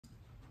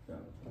Yeah.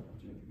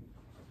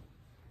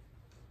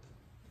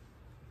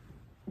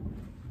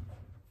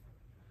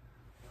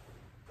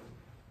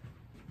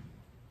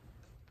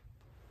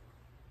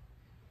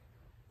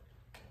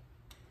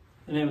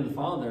 In the name of the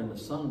Father, and the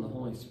Son, and the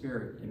Holy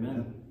Spirit.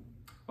 Amen.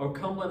 Oh,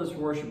 come, let us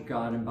worship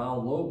God and bow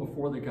low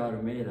before the God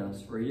who made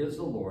us, for he is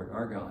the Lord,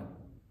 our God.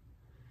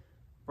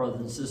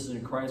 Brothers and sisters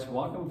in Christ,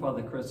 welcome.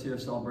 Father Chris here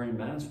celebrating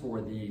Mass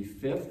for the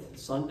 5th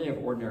Sunday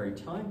of Ordinary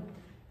Time.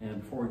 And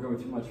before we go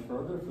too much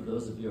further, for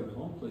those of you at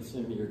home, please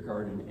send me your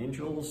guardian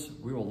angels.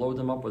 We will load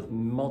them up with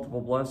multiple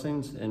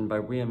blessings, and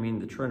by we I mean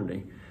the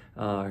Trinity.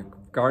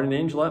 Guardian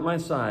angel at my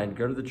side,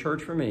 go to the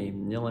church for me,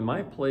 kneel in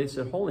my place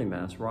at Holy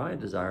Mass where I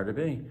desire to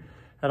be.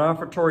 At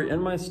offertory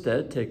in my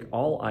stead, take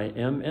all I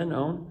am and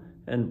own,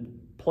 and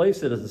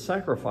place it as a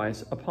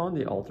sacrifice upon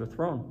the altar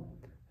throne.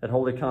 At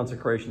holy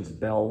consecration's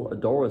bell,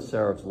 adore with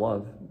seraph's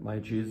love, my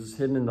Jesus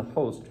hidden in the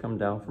host, come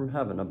down from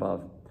heaven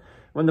above.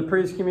 When the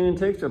priest communion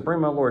takes, bring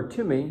my Lord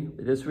to me,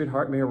 that his sweet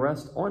heart may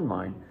rest on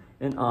mine,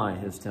 and I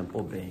his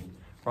temple be.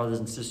 Brothers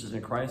and sisters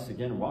in Christ,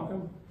 again,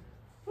 welcome.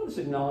 Let us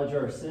acknowledge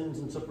our sins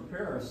and so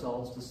prepare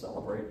ourselves to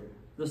celebrate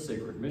the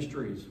sacred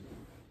mysteries.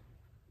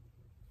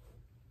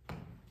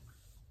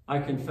 I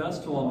confess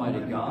to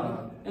Almighty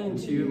God and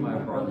to you, my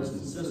brothers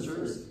and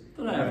sisters,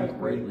 that I have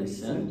greatly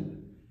sinned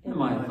in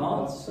my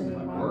thoughts and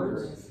my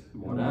words,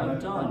 and what I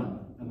have done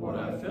and what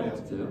I have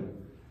failed to do,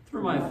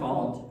 through my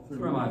fault,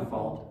 through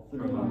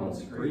my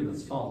most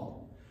grievous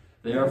fault.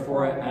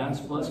 Therefore I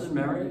ask Blessed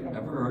Mary,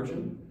 ever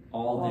Virgin,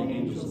 all the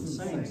angels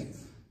and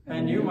saints,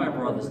 and you, my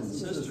brothers and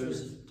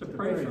sisters, to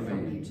pray for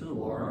me to the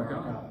Lord our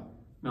God.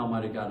 May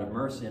Almighty God have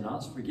mercy on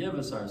us, forgive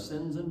us our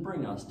sins, and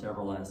bring us to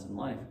everlasting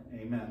life.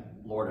 Amen.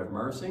 Lord have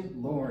mercy.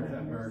 Lord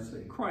have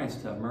mercy.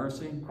 Christ have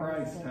mercy.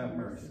 Christ have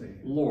mercy.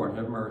 Lord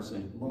have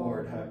mercy.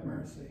 Lord have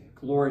mercy.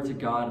 Glory to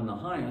God in the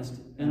highest,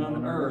 and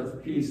on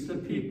earth peace to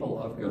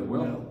people of good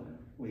will.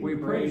 We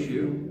praise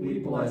you, we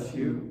bless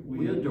you,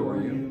 we adore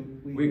you,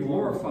 we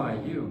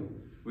glorify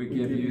you. We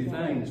give you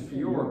thanks for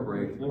your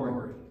great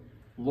glory.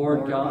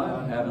 Lord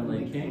God,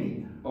 heavenly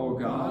King, O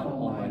God,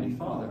 almighty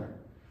Father,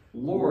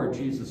 Lord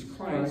Jesus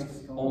Christ,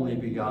 only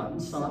begotten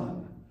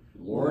Son,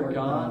 Lord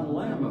God,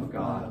 Lamb of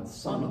God,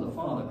 Son of the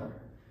Father,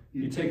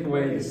 you take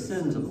away the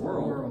sins of the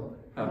world,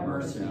 have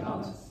mercy on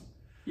us.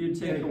 You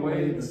take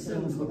away the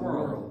sins of the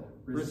world,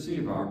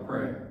 receive our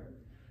prayer.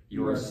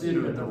 You are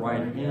seated at the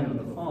right hand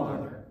of the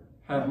Father,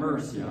 have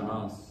mercy on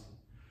us.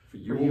 For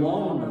you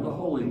alone are the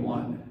Holy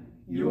One,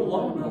 you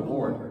alone are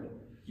Lord,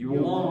 you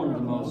alone are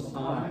the Most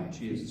High,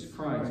 Jesus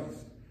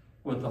Christ,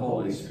 with the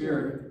Holy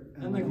Spirit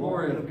and the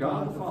glory of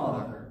God the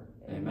Father.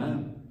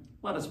 Amen.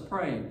 Let us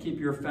pray. Keep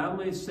your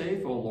families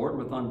safe, O Lord,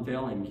 with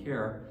unfailing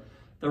care,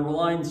 that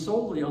relying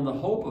solely on the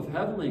hope of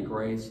heavenly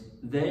grace,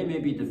 they may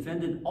be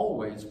defended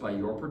always by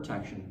your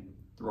protection.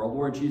 Through our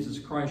Lord Jesus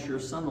Christ, your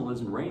Son, who lives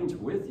and reigns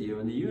with you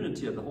in the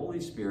unity of the Holy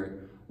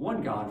Spirit,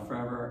 one God,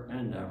 forever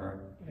and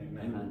ever.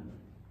 Amen. Amen.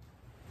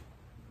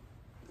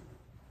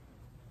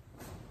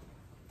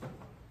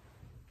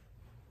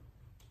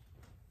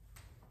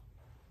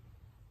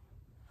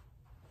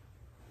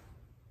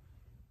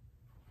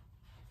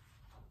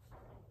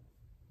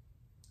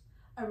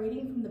 A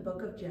reading from the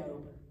book of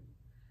Job.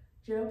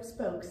 Job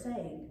spoke,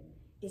 saying,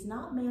 "Is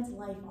not man's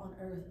life on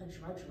earth a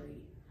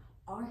drudgery?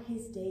 Are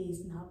his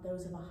days not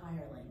those of a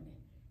hireling?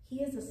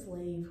 He is a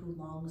slave who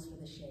longs for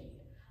the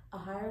shade, a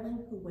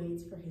hireling who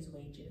waits for his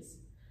wages.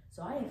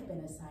 So I have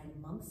been assigned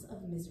months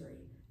of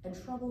misery, and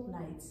troubled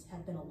nights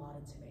have been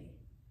allotted to me.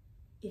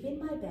 If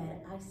in my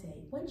bed I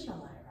say, when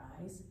shall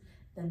I rise?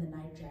 Then the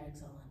night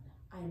drags on.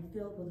 I am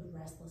filled with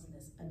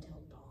restlessness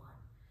until dawn.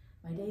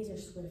 My days are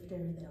swifter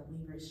than a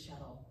weaver's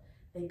shuttle.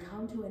 They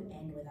come to an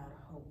end without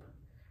hope.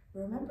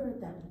 Remember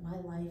that my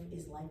life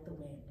is like the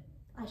wind.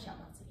 I shall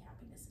not see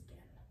happiness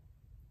again."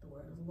 The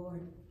word of the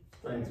Lord.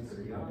 Thanks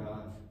be to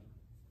God.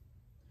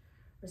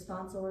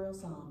 Responsorial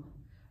Psalm.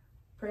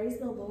 Praise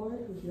the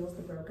Lord who heals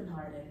the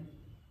brokenhearted.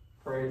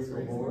 Praise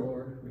the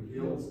Lord who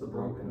heals the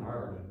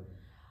brokenhearted.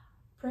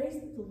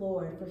 Praise the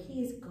Lord, for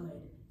he is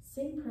good.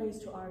 Sing praise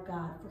to our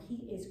God, for he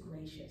is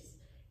gracious.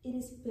 It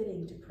is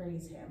fitting to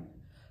praise him.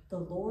 The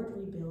Lord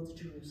rebuilds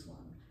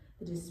Jerusalem.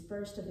 The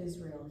dispersed of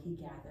Israel he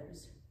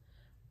gathers.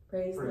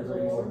 Praise the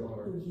Lord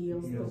who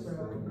heals the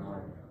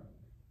brokenhearted.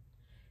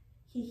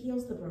 He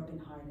heals the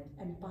brokenhearted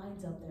and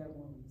binds up their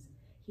wounds.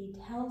 He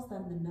tells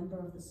them the number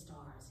of the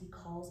stars. He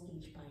calls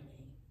each by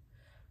name.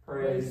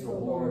 Praise the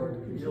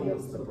Lord who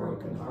heals the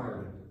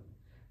brokenhearted.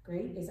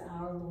 Great is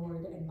our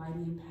Lord and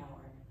mighty in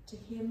power. To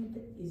him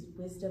is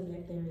wisdom,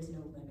 yet there is no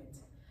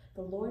limit.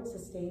 The Lord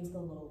sustains the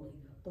lowly.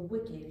 The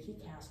wicked he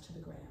casts to the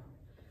ground.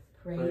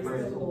 Praise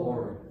the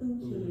Lord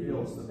who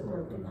heals the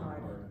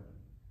brokenhearted.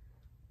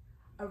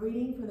 A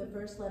reading from the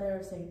first letter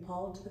of St.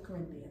 Paul to the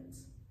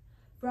Corinthians.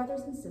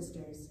 Brothers and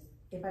sisters,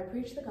 if I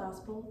preach the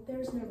gospel, there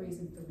is no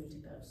reason for me to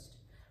boast,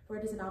 for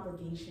it is an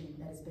obligation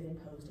that has been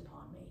imposed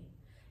upon me.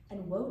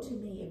 And woe to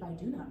me if I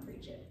do not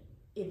preach it.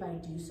 If I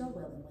do so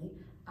willingly,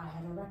 I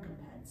have a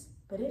recompense.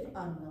 But if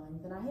unwilling,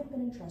 then I have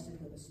been entrusted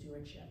with a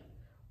stewardship.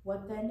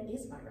 What then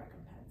is my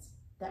recompense?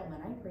 that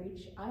when I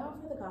preach, I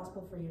offer the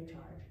gospel free of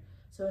charge,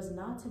 so as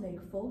not to make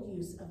full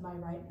use of my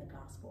right in the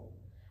gospel.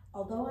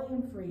 Although I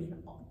am free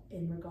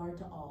in regard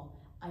to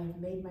all, I have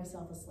made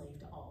myself a slave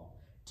to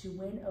all, to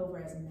win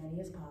over as many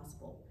as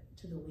possible.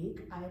 To the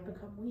weak, I have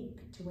become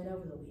weak, to win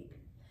over the weak.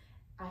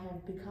 I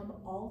have become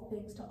all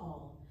things to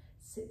all,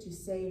 to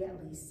save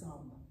at least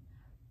some.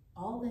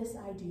 All this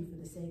I do for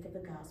the sake of the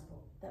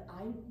gospel, that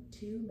I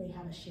too may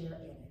have a share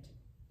in it.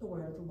 The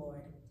word of the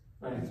Lord.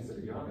 Thanks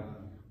be to God.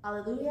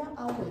 Alleluia,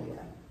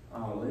 alleluia.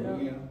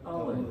 Alleluia,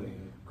 alleluia.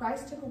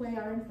 Christ took away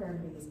our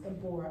infirmities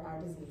and bore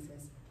our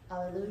diseases.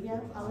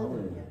 Alleluia,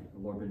 alleluia. The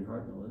Lord be your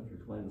heart and lift,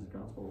 proclaim this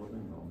gospel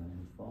within all men,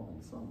 His Father,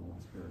 and Son, and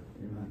Holy Spirit.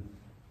 Amen.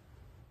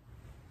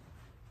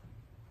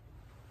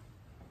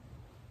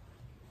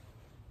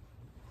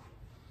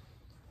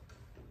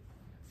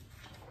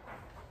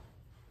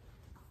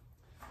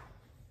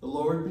 The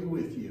Lord be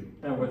with you.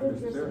 And with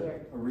your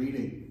spirit. A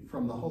reading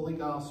from the Holy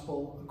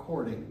Gospel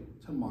according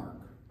to Mark.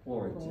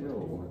 Glory to you,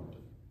 O Lord.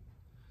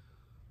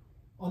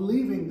 On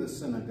leaving the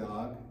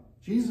synagogue,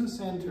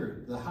 Jesus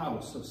entered the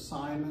house of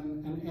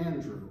Simon and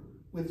Andrew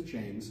with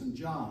James and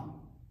John.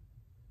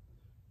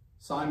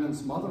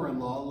 Simon's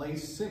mother-in-law lay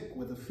sick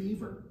with a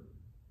fever.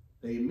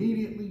 They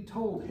immediately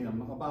told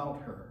him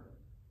about her.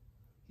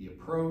 He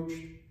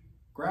approached,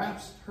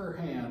 grasped her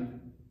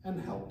hand,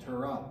 and helped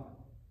her up.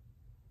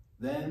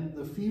 Then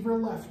the fever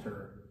left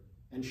her,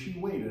 and she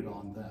waited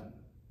on them.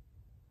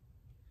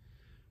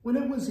 When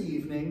it was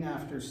evening,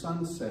 after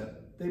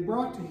sunset, they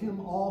brought to him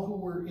all who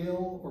were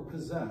ill or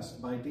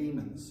possessed by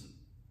demons.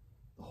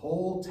 The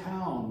whole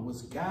town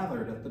was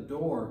gathered at the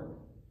door.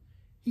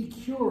 He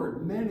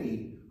cured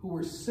many who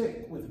were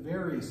sick with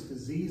various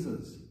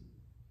diseases,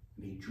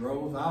 and he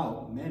drove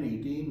out many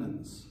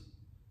demons,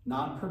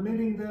 not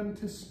permitting them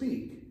to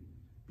speak,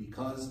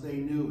 because they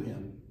knew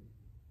him.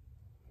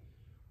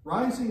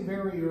 Rising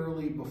very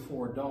early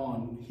before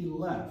dawn, he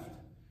left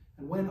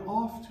and went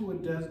off to a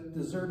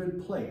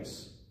deserted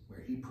place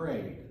where he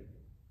prayed.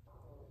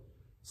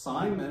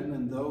 Simon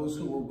and those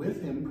who were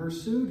with him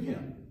pursued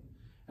him,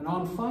 and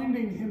on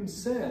finding him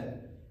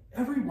said,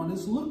 "Everyone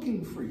is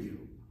looking for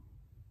you."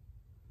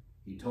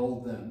 He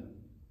told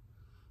them,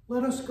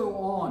 "Let us go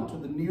on to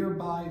the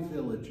nearby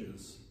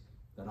villages,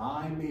 that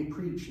I may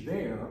preach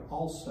there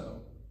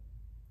also.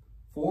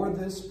 For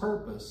this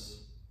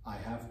purpose I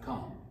have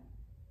come."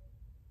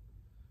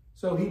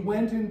 So he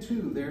went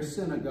into their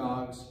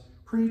synagogues,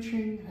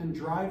 preaching and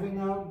driving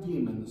out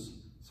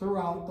demons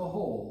throughout the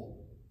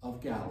whole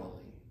of Galilee.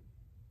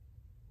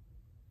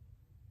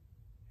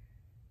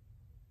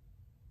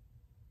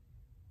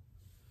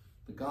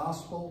 The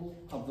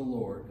Gospel of the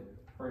Lord.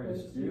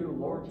 Praise to you,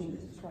 Lord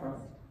Jesus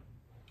Christ.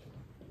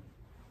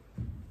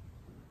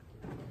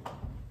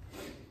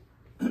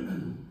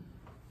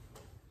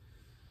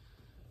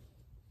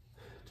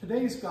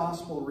 Today's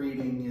gospel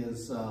reading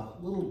is a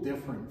little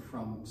different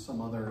from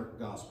some other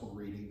gospel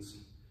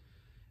readings.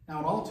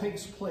 Now, it all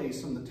takes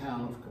place in the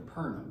town of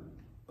Capernaum,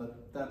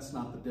 but that's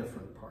not the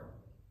different part.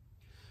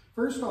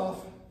 First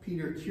off,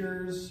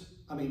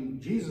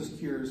 Jesus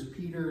cures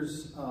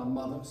Peter's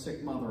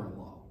sick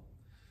mother-in-law.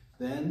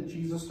 Then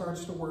Jesus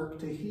starts to work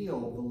to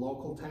heal the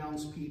local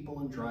townspeople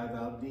and drive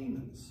out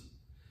demons.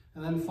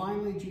 And then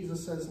finally,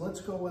 Jesus says,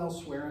 let's go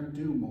elsewhere and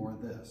do more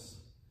of this.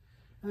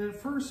 And at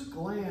first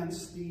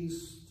glance,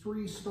 these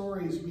three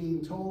stories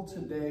being told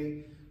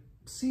today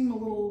seem a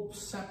little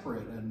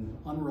separate and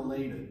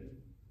unrelated.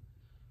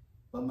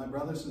 But my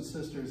brothers and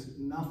sisters,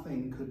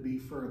 nothing could be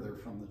further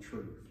from the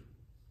truth.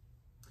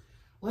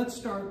 Let's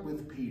start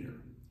with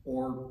Peter,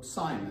 or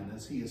Simon,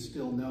 as he is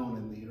still known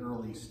in the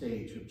early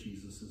stage of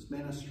Jesus'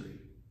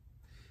 ministry.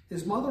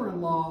 His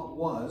mother-in-law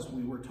was,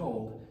 we were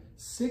told,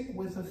 sick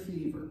with a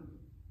fever.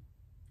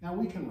 Now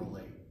we can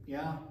relate,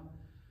 yeah?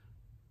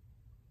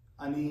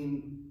 I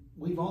mean,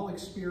 we've all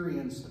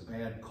experienced a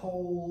bad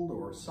cold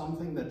or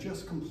something that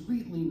just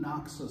completely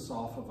knocks us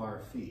off of our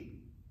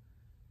feet.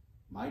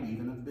 Might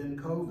even have been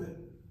COVID.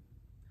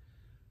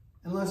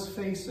 And let's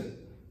face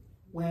it,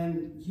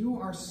 when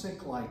you are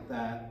sick like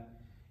that,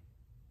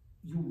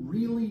 you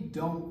really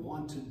don't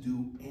want to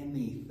do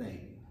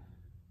anything.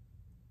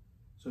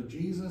 So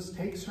Jesus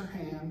takes her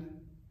hand,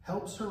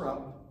 helps her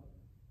up,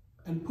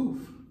 and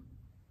poof,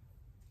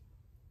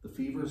 the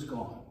fever's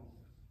gone.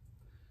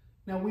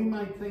 Now we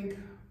might think,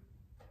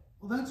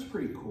 well, that's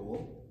pretty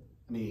cool.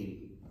 I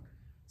mean,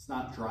 it's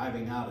not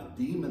driving out a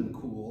demon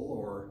cool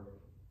or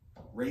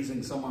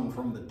raising someone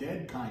from the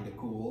dead kind of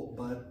cool,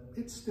 but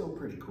it's still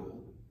pretty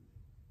cool.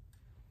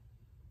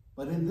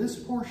 But in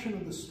this portion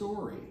of the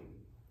story,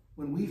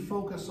 when we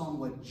focus on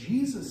what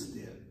Jesus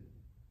did,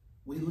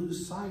 we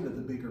lose sight of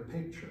the bigger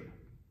picture.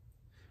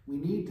 We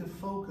need to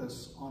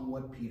focus on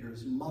what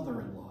Peter's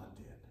mother-in-law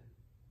did.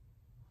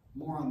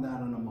 More on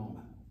that in a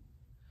moment.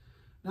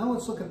 Now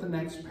let's look at the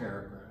next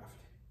paragraph.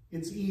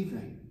 It's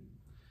evening.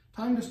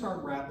 Time to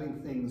start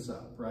wrapping things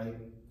up, right?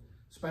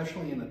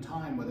 Especially in a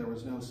time where there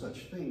was no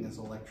such thing as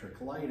electric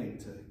lighting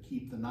to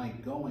keep the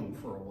night going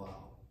for a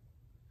while.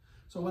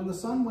 So when the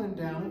sun went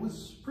down, it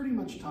was pretty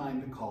much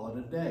time to call it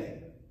a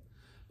day.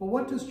 Well,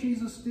 what does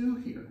Jesus do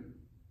here?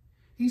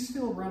 He's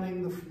still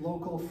running the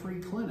local free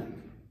clinic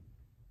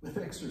with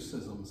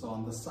exorcisms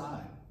on the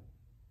side.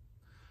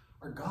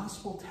 Our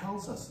gospel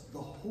tells us the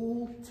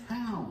whole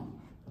town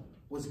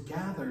was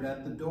gathered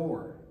at the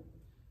door.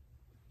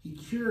 He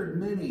cured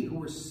many who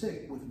were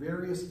sick with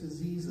various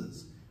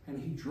diseases,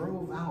 and he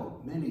drove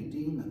out many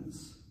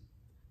demons.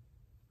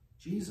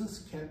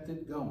 Jesus kept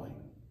it going.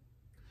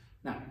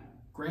 Now,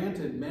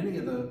 granted, many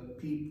of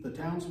the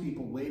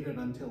townspeople waited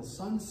until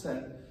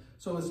sunset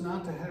so as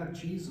not to have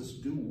Jesus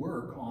do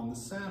work on the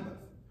Sabbath.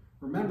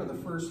 Remember,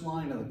 the first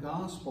line of the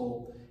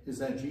gospel is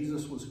that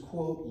Jesus was,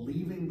 quote,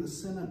 leaving the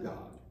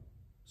synagogue.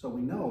 So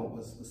we know it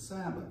was the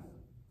Sabbath.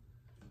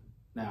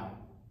 Now,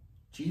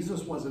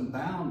 Jesus wasn't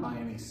bound by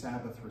any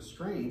Sabbath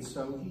restraints,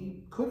 so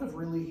he could have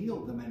really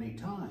healed them any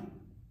time.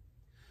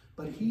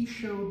 But he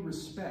showed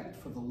respect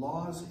for the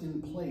laws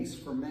in place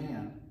for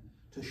man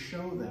to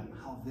show them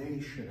how they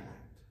should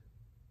act.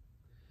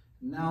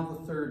 Now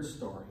the third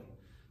story.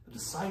 The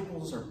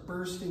disciples are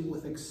bursting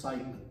with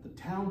excitement.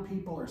 The town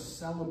people are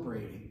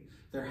celebrating.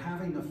 They're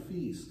having a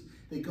feast.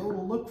 They go to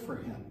look for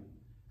him,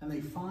 and they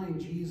find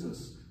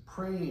Jesus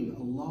praying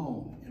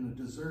alone in a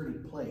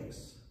deserted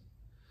place.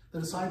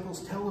 The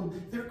disciples tell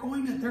him, they're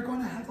going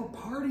to have a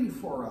party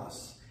for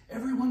us.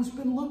 Everyone's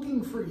been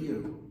looking for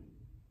you.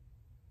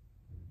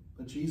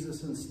 But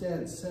Jesus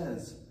instead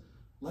says,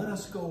 let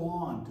us go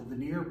on to the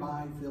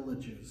nearby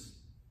villages,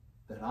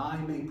 that I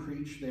may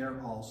preach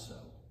there also.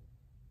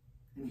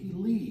 And he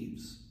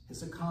leaves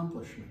his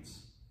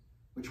accomplishments,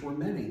 which were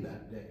many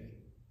that day,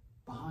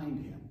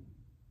 behind him.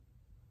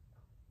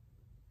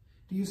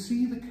 Do you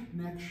see the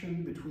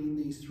connection between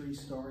these three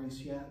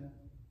stories yet?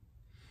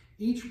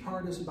 Each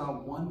part is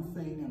about one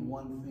thing and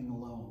one thing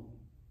alone: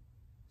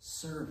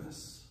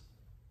 service.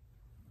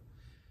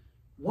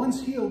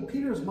 Once healed,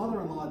 Peter's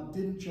mother-in-law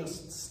didn't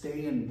just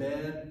stay in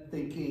bed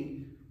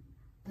thinking,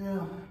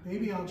 yeah,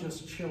 maybe I'll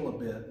just chill a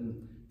bit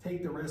and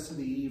take the rest of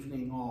the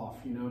evening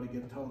off, to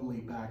get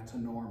totally back to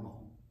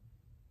normal.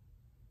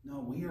 No,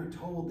 we are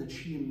told that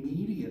she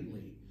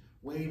immediately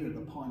waited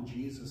upon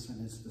Jesus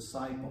and his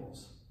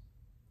disciples.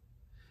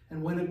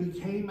 And when it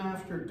became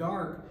after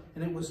dark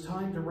and it was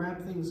time to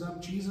wrap things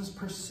up, Jesus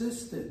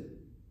persisted.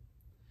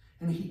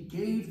 And he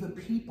gave the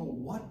people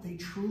what they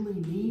truly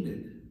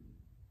needed.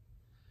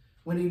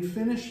 When he'd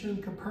finished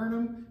in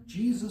Capernaum,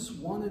 Jesus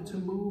wanted to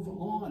move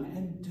on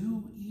and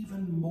do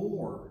even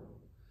more,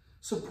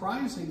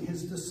 surprising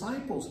his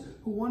disciples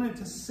who wanted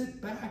to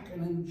sit back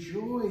and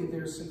enjoy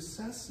their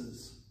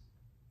successes.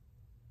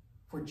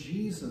 For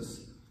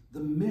Jesus, the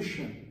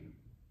mission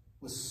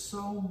was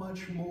so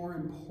much more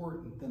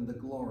important than the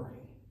glory.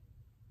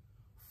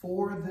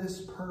 For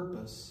this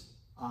purpose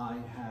I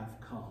have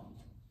come.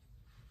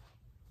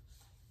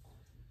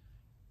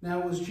 Now,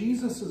 it was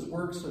Jesus'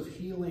 works of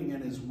healing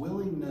and his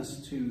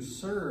willingness to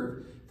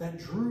serve that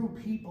drew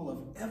people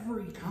of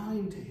every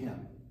kind to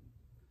him.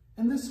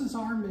 And this is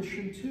our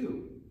mission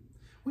too.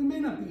 We may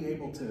not be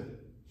able to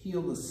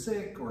heal the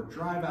sick or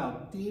drive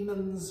out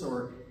demons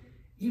or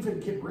even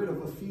get rid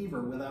of a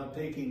fever without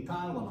taking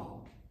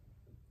Tylenol.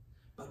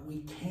 But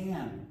we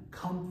can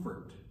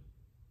comfort,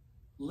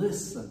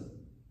 listen,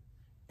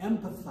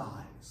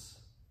 empathize,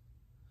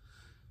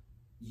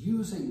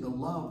 using the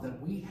love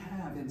that we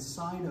have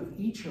inside of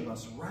each of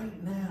us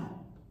right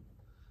now,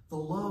 the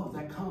love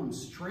that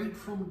comes straight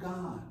from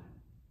God.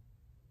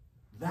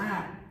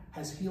 That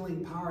has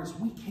healing powers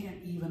we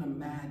can't even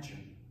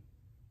imagine.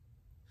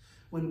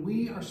 When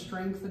we are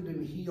strengthened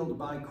and healed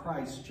by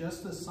Christ,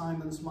 just as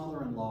Simon's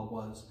mother-in-law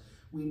was,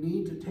 we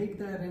need to take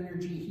that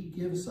energy he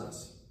gives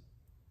us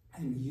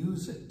and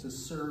use it to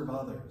serve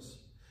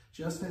others,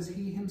 just as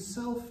he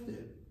himself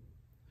did.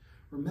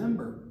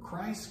 Remember,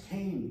 Christ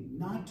came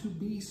not to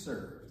be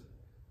served,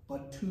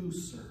 but to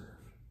serve.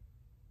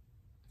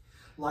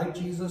 Like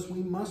Jesus,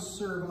 we must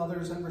serve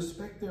others and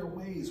respect their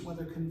ways,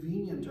 whether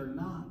convenient or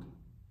not.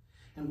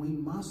 And we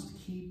must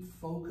keep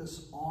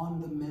focus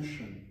on the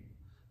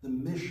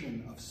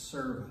mission of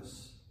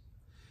service.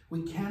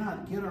 We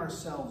cannot get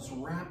ourselves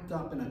wrapped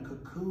up in a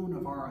cocoon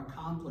of our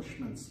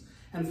accomplishments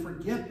and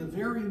forget the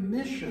very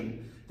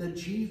mission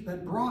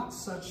that brought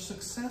such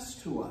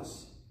success to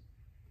us,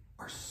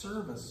 our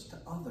service to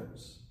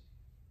others.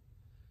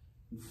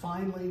 And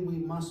finally, we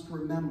must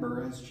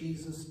remember, as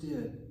Jesus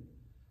did,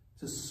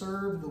 to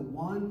serve the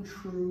one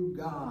true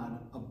God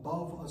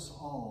above us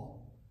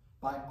all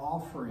by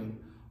offering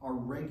our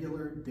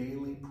regular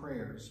daily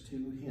prayers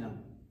to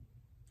him.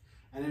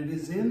 And it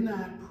is in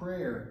that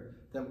prayer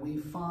that we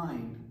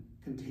find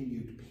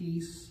continued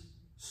peace,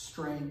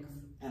 strength,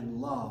 and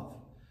love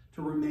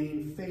to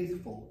remain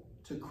faithful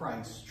to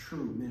Christ's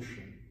true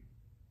mission.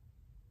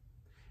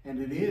 And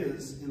it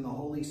is in the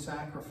holy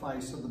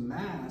sacrifice of the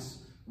Mass,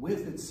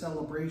 with its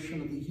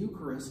celebration of the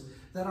Eucharist,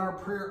 that our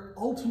prayer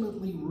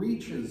ultimately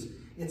reaches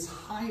its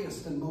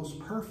highest and most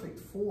perfect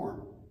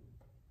form.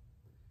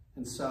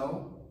 And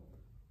so,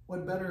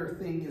 what better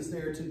thing is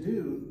there to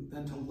do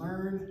than to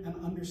learn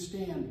and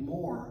understand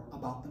more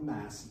about the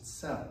Mass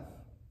itself?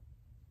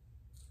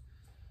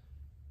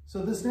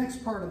 So this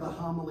next part of the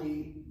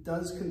homily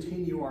does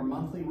continue our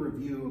monthly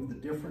review of the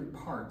different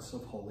parts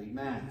of Holy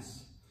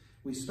Mass.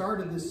 We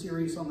started this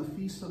series on the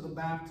Feast of the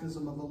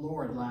Baptism of the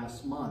Lord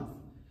last month,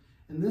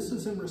 and this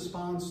is in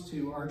response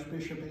to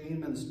Archbishop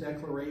Amon's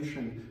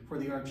declaration for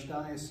the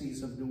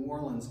Archdiocese of New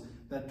Orleans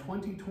that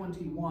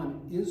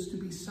 2021 is to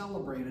be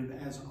celebrated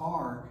as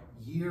our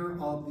Year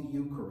of the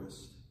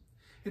Eucharist.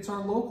 It's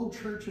our local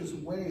church's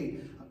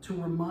way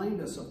to remind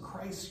us of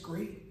Christ's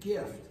great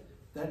gift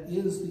that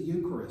is the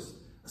Eucharist,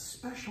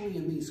 especially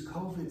in these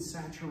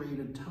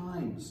COVID-saturated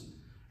times.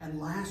 And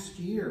last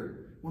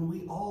year, when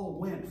we all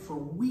went for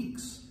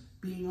weeks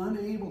being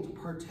unable to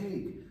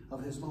partake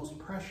of his most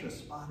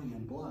precious body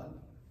and blood.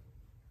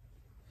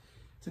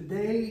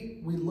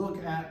 Today, we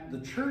look at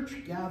the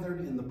church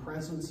gathered in the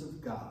presence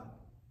of God.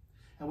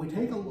 And we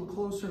take a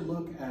closer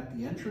look at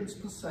the entrance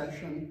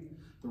procession,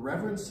 the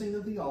reverencing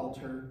of the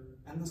altar,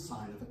 and the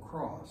sign of the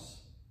cross.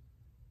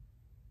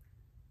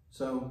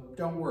 So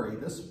don't worry,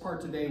 this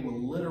part today will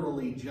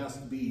literally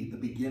just be the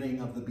beginning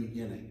of the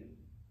beginning.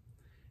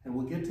 And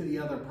we'll get to the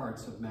other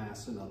parts of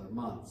Mass in other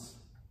months.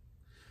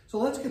 So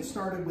let's get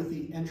started with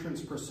the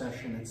entrance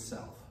procession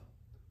itself.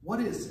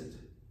 What is it?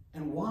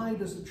 And why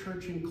does the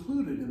church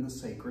include it in the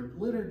sacred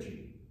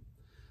liturgy?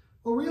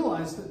 Well,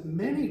 realize that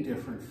many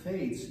different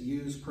faiths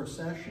use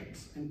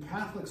processions, and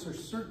Catholics are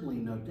certainly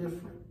no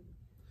different.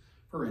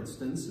 For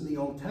instance, in the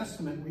Old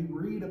Testament, we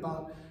read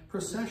about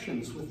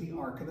processions with the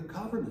Ark of the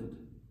Covenant.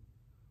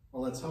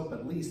 Well, let's hope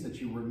at least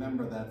that you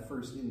remember that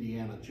first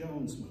Indiana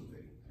Jones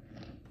movie.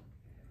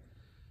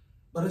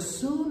 But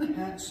soon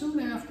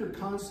after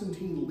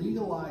Constantine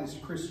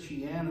legalized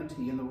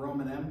Christianity in the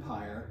Roman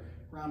Empire,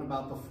 around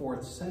about the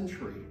 4th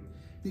century,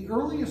 the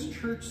earliest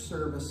church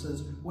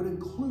services would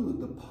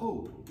include the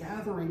Pope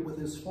gathering with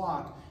his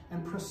flock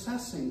and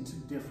processing to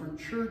different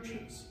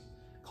churches,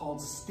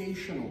 called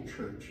stational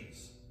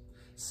churches,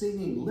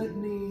 singing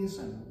litanies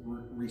and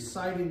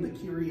reciting the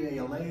Kyrie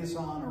eleison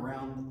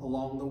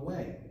along the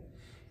way.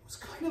 It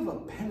was kind of a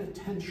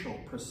penitential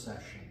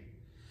procession.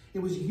 It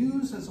was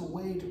used as a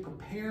way to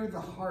prepare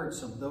the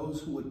hearts of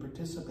those who would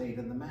participate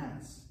in the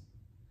Mass.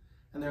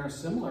 And there are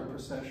similar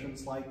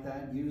processions like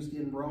that used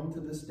in Rome to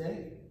this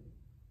day.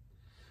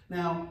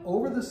 Now,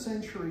 over the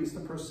centuries,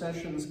 the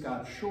processions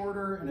got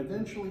shorter and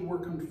eventually were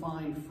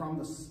confined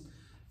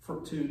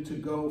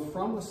to go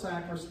from the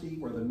sacristy,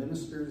 where the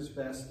ministers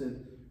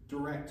vested,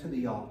 direct to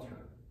the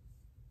altar.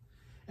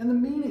 And the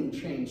meaning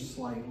changed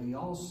slightly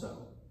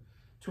also,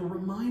 to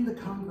remind the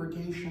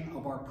congregation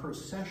of our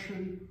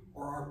procession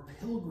or our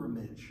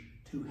pilgrimage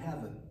to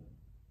heaven.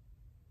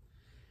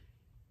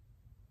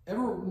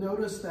 Ever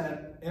notice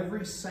that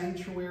every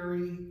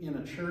sanctuary in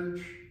a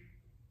church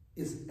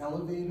is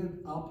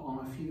elevated up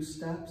on a few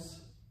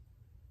steps?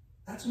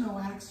 That's no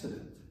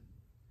accident.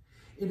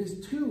 It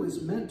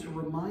is meant to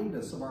remind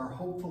us of our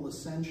hopeful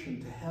ascension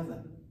to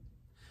heaven,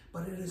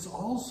 but it is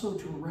also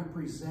to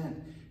represent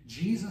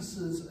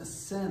Jesus'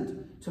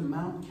 ascent to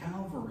Mount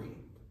Calvary,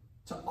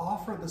 to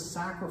offer the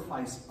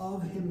sacrifice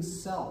of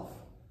himself,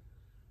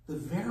 the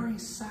very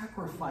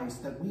sacrifice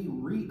that we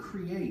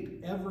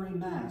recreate every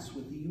Mass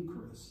with the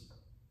Eucharist.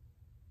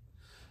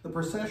 The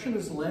procession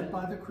is led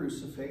by the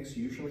crucifix,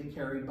 usually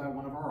carried by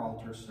one of our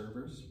altar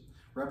servers,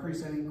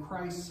 representing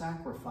Christ's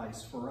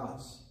sacrifice for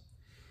us.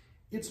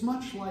 It's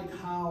much like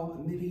how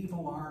a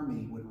medieval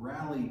army would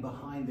rally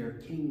behind their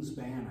king's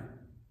banner,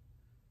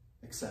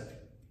 except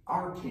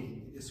our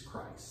king is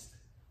Christ.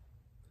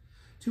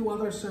 2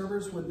 other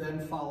servers would then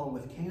follow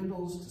with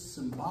candles to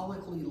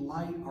symbolically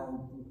light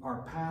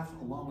our path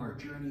along our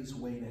journey's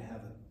way to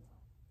heaven.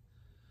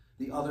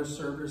 The other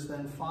servers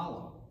then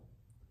follow.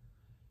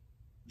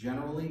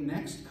 Generally,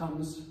 next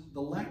comes the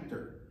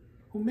lector,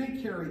 who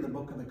may carry the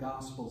book of the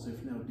Gospels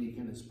if no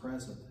deacon is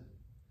present.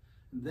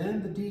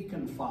 Then the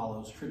deacon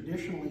follows,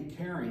 traditionally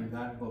carrying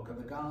that book of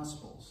the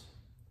Gospels.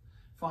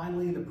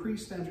 Finally, the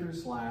priest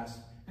enters last,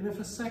 and if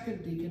a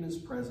second deacon is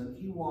present,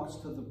 he walks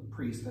to the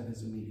priest at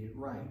his immediate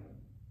right.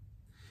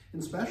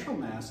 In special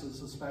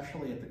Masses,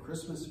 especially at the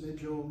Christmas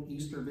Vigil,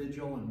 Easter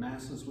Vigil, and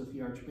Masses with the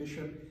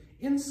Archbishop,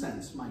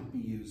 incense might be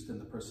used in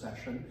the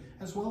procession,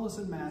 as well as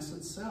in Mass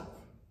itself.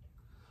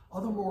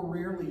 Other more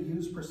rarely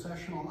used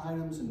processional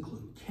items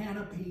include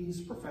canopies,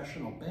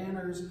 professional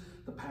banners,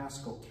 the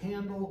Paschal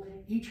candle,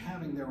 each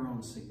having their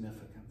own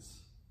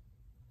significance.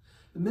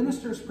 The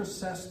ministers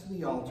process to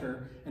the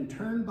altar and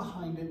turn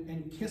behind it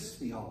and kiss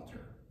the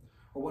altar,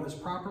 or what is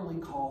properly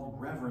called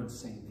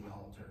reverencing the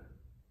altar.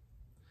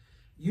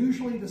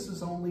 Usually this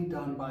is only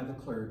done by the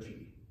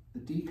clergy, the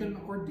deacon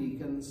or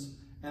deacons,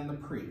 and the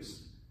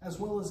priest, as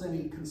well as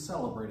any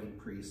concelebrating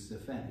priests,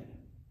 if any.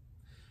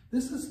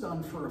 This is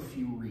done for a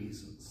few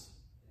reasons.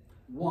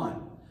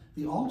 1,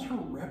 the altar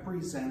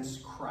represents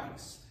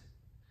Christ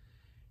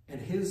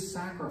and his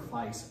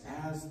sacrifice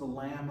as the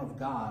Lamb of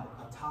God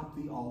atop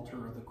the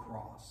altar of the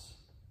cross.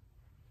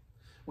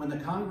 When the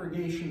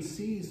congregation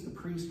sees the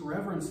priest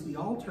reverence the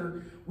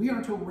altar, we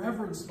are to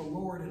reverence the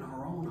Lord in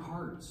our own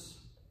hearts.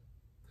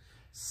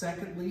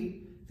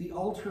 Secondly, the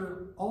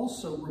altar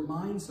also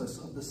reminds us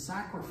of the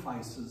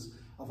sacrifices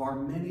of our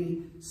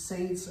many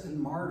saints and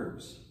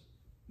martyrs,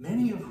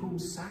 many of whom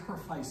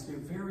sacrificed their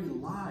very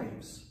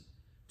lives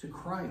to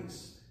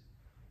Christ.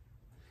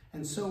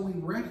 And so we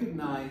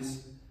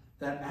recognize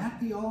that at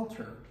the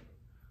altar,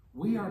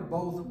 we are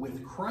both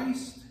with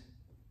Christ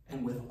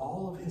and with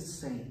all of his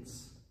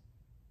saints.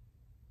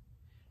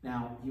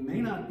 Now, you may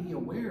not be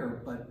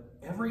aware, but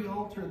every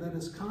altar that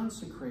is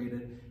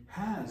consecrated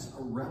has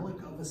a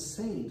relic of a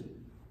saint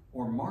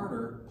or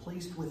martyr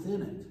placed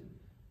within it.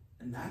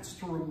 And that's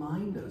to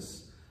remind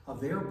us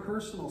of their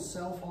personal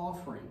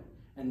self-offering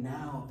and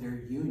now their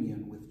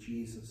union with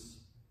Jesus.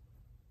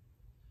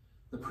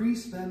 The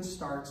priest then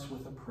starts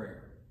with a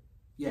prayer.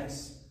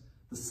 Yes,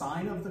 the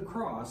sign of the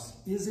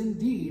cross is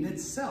indeed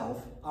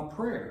itself a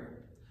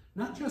prayer,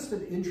 not just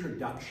an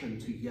introduction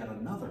to yet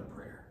another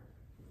prayer.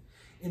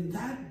 In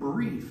that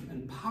brief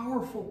and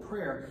powerful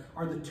prayer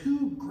are the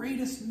two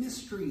greatest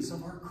mysteries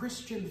of our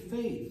Christian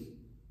faith: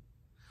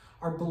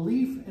 our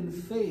belief and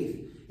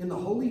faith in the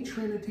Holy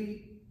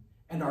Trinity,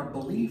 and our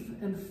belief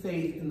and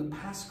faith in the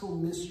paschal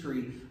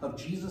mystery of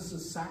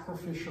Jesus'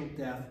 sacrificial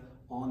death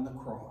on the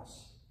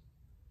cross.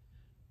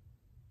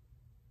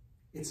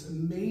 It's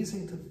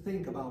amazing to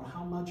think about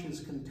how much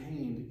is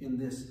contained in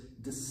this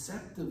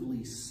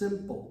deceptively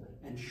simple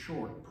and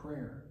short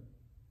prayer.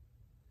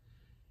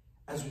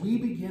 As we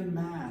begin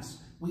Mass,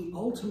 we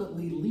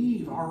ultimately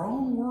leave our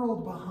own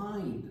world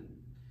behind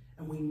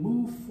and we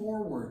move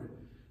forward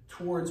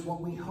towards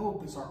what we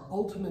hope is our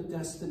ultimate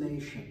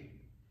destination: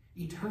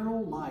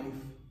 eternal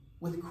life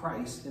with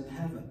Christ in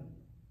heaven.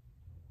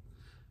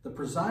 The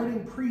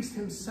presiding priest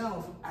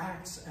himself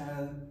acts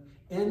as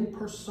en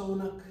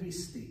persona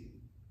Christi,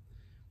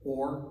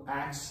 or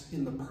acts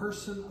in the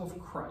person of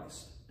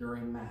Christ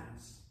during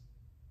Mass.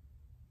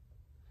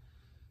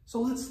 So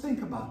let's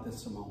think about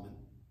this a moment.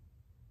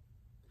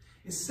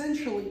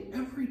 Essentially,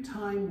 every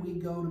time we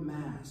go to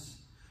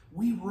Mass,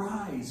 we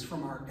rise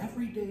from our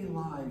everyday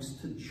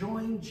lives to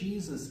join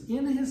Jesus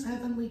in his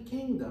heavenly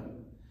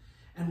kingdom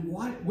and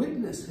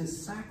witness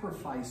his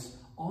sacrifice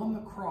on the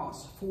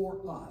cross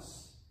for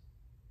us.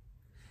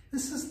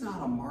 This is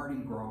not a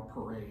Mardi Gras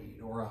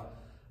parade or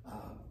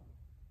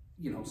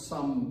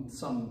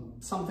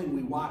something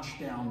we watch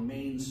down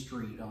Main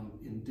Street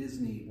in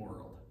Disney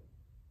World.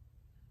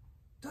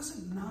 Does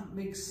it not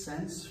make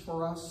sense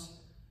for us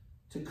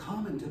to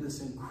come into this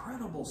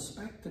incredible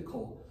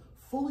spectacle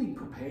fully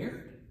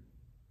prepared?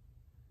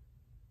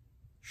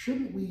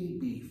 Shouldn't we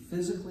be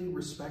physically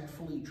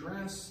respectfully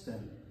dressed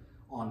and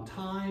on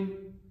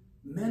time,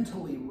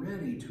 mentally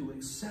ready to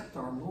accept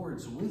our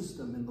Lord's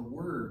wisdom in the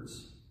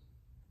words,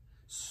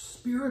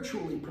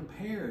 spiritually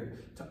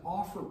prepared to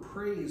offer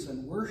praise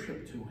and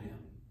worship to him?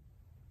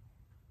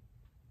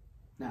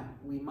 Now,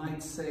 we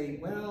might say,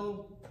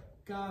 well,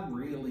 God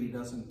really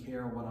doesn't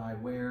care what I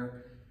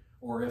wear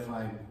or if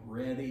I'm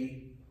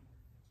ready.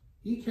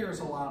 He cares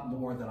a lot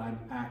more that I'm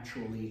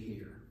actually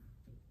here.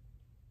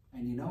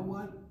 And you know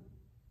what?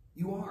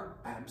 You are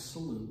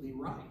absolutely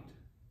right.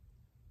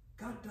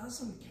 God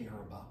doesn't care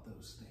about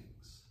those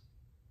things.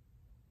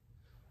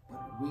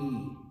 But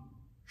we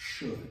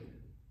should.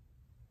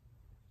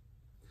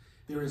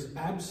 There is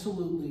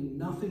absolutely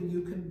nothing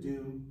you can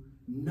do,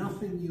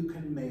 nothing you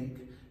can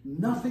make,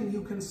 nothing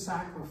you can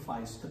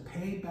sacrifice to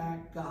pay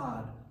back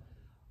God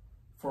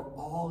for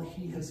all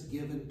he has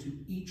given to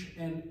each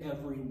and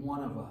every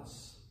one of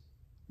us.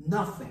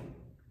 Nothing.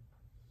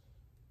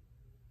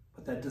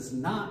 But that does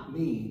not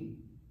mean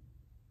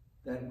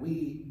that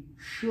we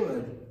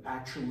should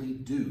actually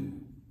do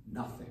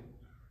nothing.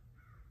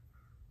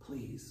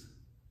 Please,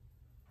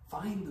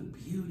 find the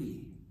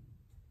beauty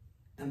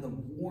and the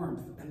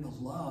warmth and the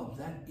love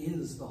that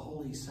is the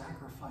holy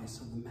sacrifice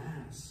of the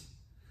Mass.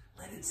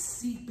 Let it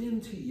seep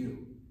into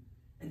you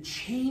and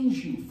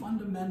change you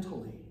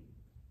fundamentally.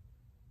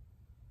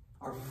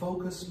 Our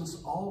focus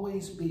must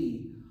always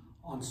be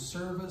on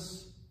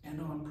service and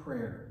on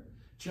prayer,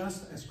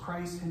 just as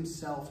Christ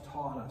himself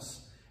taught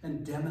us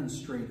and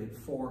demonstrated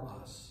for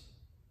us,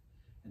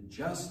 and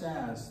just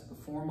as the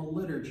formal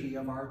liturgy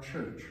of our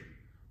church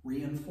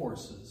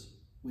reinforces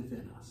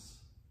within us.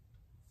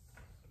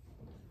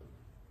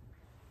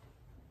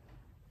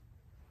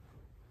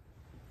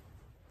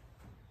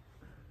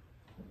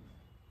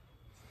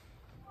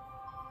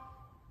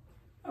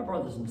 Our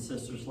brothers and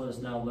sisters, let us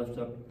now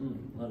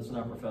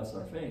profess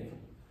our faith.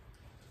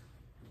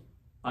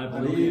 I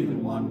believe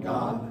in one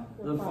God,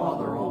 the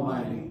Father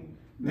Almighty,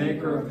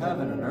 maker of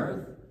heaven and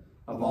earth,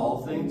 of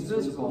all things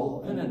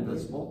visible and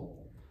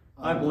invisible.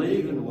 I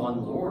believe in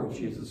one Lord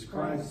Jesus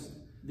Christ,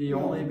 the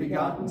only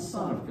begotten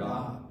Son of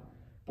God,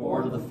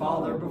 born of the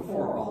Father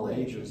before all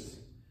ages,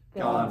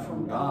 God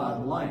from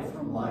God, light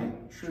from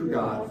light, true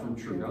God from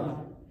true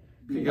God,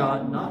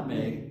 begotten, not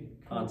made,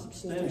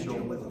 consubstantial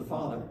with the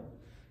Father.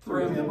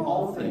 Through him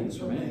all things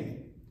were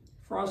made.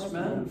 For us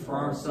men and for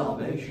our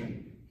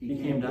salvation, he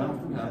came down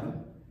from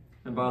heaven,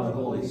 and by the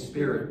Holy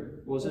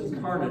Spirit was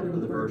incarnate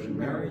with the Virgin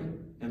Mary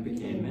and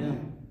became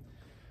man.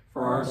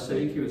 For our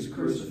sake he was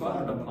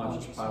crucified under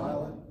Pontius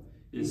Pilate.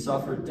 He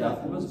suffered death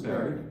and was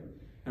buried,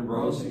 and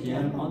rose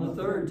again on the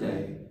third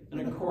day in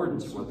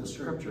accordance with the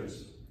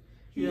Scriptures.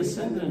 He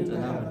ascended into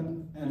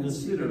heaven and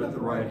is seated at the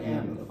right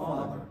hand of the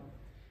Father.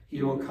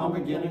 He will come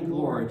again in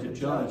glory to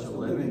judge the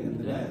living and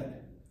the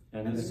dead,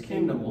 and his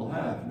kingdom will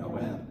have no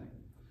end.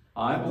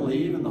 I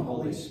believe in the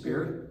Holy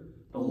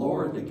Spirit, the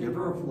Lord, the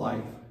giver of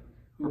life,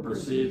 who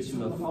proceeds from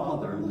the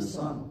Father and the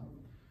Son,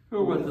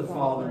 who with the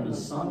Father and the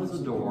Son is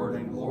adored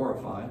and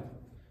glorified,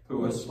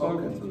 who has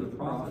spoken through the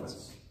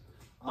prophets.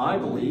 I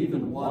believe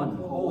in one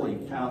holy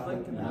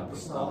Catholic and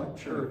Apostolic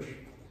Church.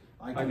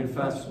 I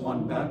confess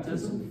one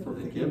baptism for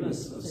the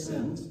forgiveness of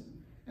sins,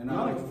 and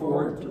I look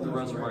forward to the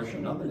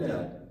resurrection of the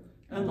dead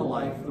and the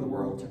life of the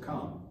world to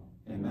come.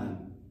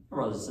 Amen.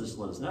 Brothers and sisters,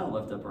 let us now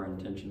lift up our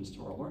intentions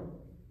to our Lord.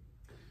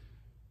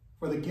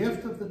 For the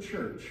gift of the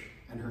Church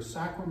and her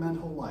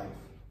sacramental life,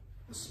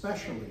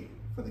 especially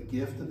for the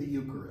gift of the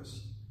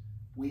Eucharist,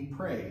 we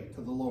pray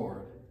to the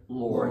Lord.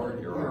 Lord,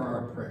 hear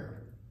our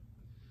prayer.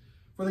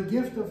 For the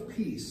gift of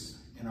peace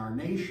in our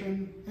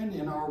nation and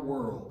in our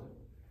world,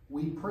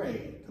 we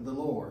pray to the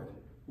Lord.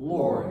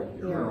 Lord,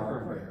 hear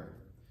our prayer.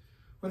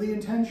 For the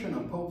intention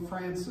of Pope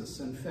Francis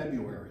in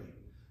February,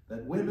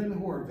 that women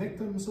who are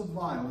victims of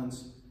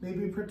violence may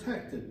be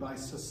protected by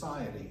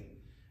society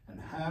and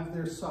have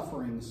their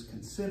sufferings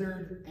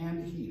considered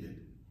and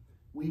heeded,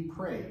 we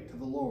pray to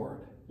the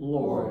Lord.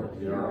 Lord,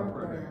 hear our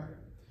prayer.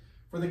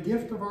 For the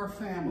gift of our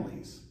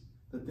families,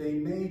 that they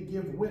may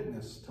give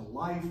witness to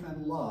life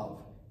and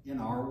love in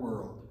our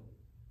world,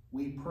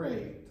 we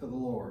pray to the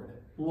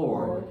Lord.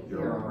 Lord,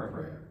 hear our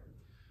prayer.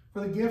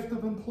 For the gift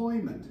of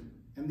employment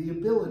and the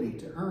ability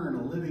to earn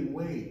a living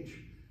wage,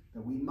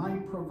 that we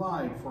might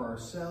provide for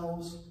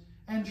ourselves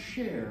and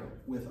share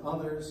with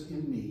others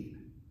in need,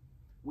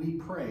 we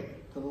pray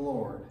to the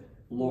Lord.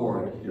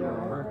 Lord, hear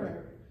our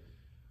prayer.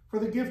 For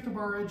the gift of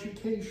our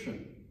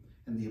education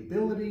and the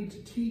ability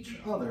to teach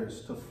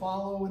others to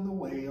follow in the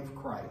way of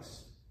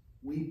Christ,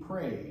 we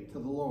pray to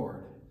the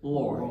Lord.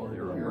 Lord,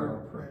 hear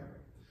our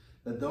prayer.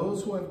 That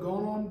those who have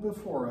gone on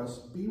before us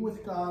be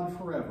with God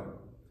forever,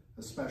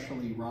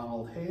 especially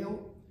Ronald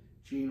Hale,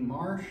 Jean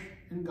Marsh,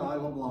 and Guy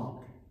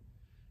LeBlanc,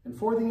 and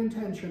for the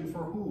intention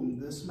for whom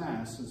this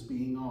Mass is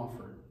being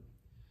offered: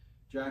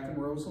 Jack and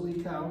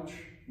Rosalie Couch,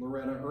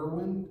 Loretta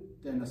Irwin,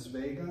 Dennis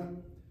Vega,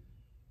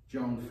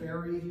 Joan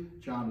Ferry,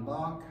 John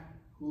Bach,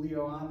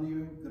 Julio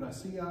Anliu,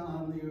 Gracia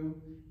Anliu,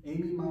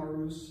 Amy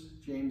Marus,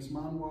 James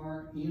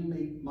Manwar,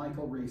 Ian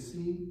Michael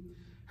Racine,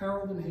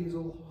 Harold and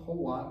Hazel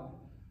Howat,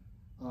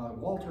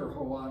 Walter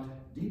Howat,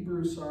 Dee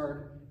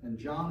Broussard, and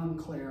John and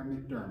Claire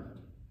McDermott.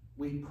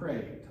 We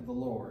pray to the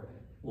Lord.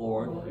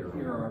 Lord,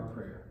 hear our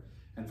prayer.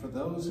 And for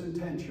those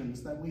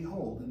intentions that we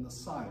hold in the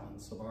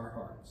silence of our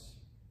hearts.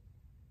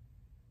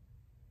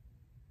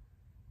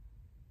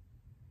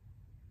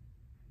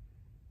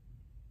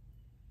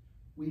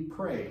 We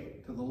pray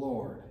to the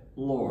Lord.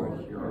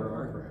 Lord, hear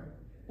our prayer.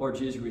 Lord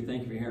Jesus, we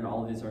thank you for hearing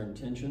all of these our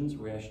intentions.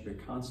 We ask you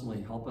to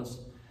constantly help us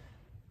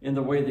in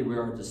the way that we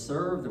are to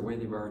serve, the way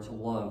that we are to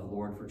love,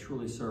 Lord, for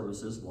truly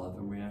service is love.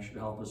 And we ask you to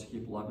help us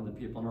keep loving the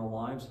people in our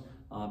lives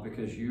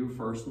because you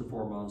first and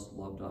foremost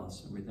loved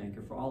us. And we thank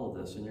you for all of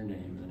this in your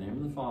name, in the name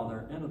of the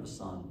Father, and of the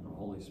Son, and of the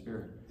Holy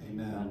Spirit.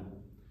 Amen.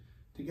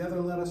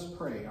 Together let us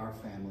pray our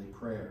family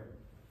prayer.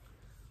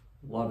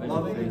 Loving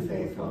and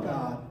faithful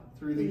God,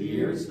 through the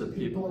years the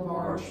people of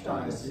our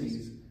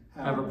archdiocese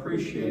have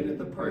appreciated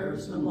the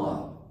prayers and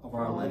love of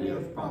Our Lady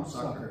of Prompt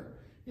Succor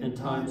in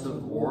times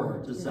of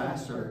war,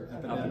 disaster,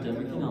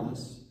 epidemic, and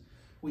illness.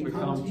 We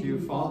come to you,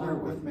 Father,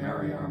 with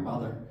Mary our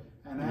Mother,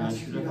 and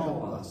ask you to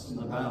help us in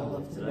the battle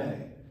of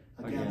today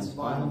against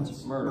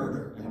violence,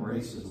 murder, and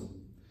racism.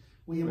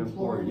 We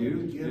implore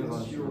you to give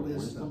us your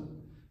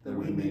wisdom, that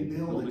we may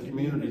build a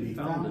community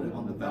founded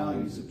on the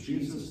values of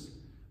Jesus,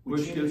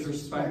 which gives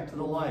respect to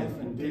the life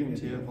and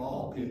dignity of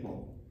all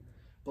people.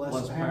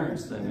 Bless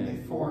parents that they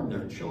may form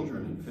their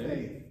children in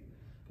faith.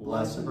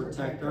 Bless and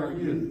protect our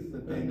youth,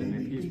 that they may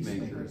be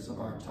peacemakers of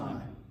our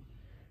time.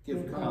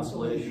 Give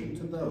consolation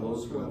to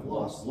those who have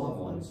lost loved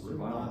ones through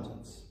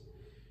violence.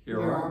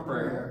 Hear our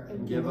prayer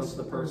and give us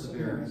the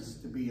perseverance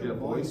to be a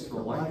voice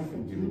for life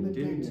and human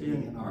dignity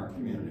in our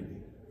community.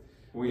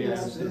 We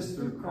ask this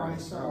through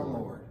Christ our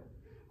Lord.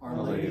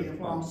 Our Lady of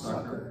Prompt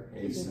Succor,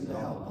 hasten to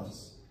help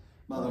us.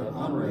 Mother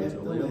Henriette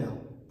DeLille,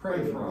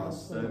 pray for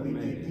us that we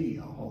may be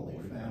a holy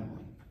family.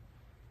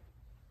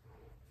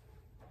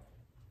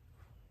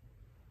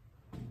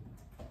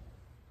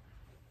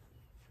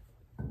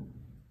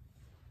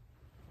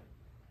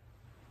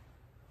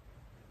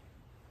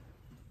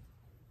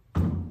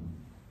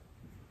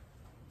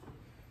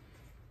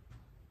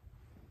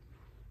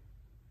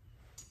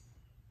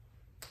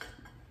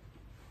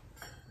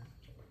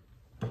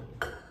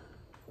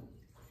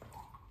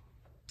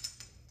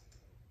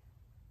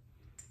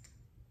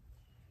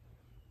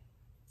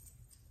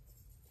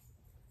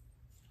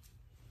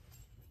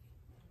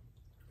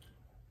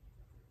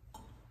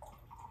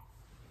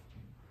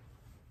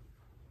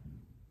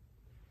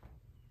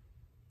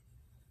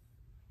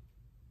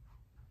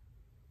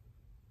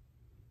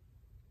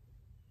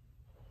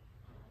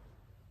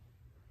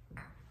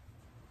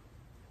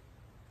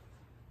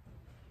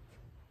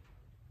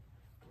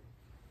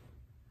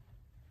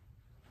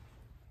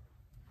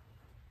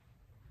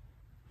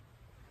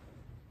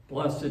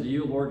 Blessed are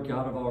you, Lord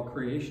God of all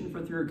creation, for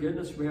through your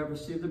goodness we have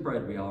received the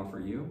bread we offer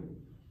you.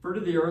 Fruit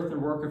of the earth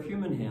and work of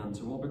human hands,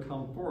 it will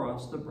become for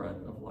us the bread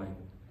of life.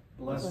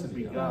 Blessed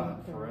be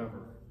God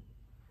forever.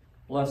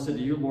 Blessed are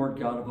you, Lord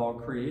God of all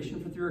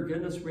creation, for through your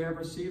goodness we have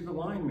received the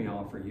wine we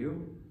offer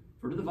you.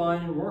 Fruit of the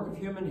vine and work of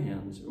human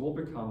hands, it will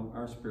become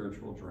our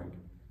spiritual drink.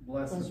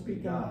 Blessed be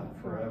God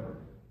forever.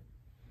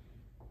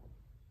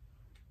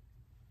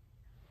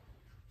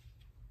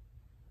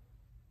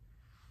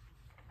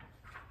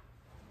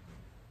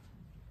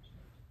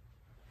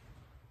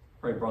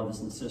 Pray, brothers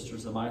and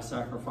sisters, that my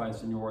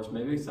sacrifice and yours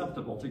may be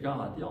acceptable to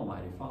God, the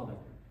Almighty Father.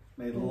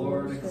 May the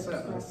Lord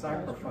accept my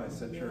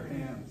sacrifice at your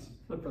hands,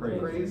 for the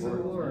praise and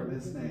glory of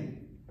his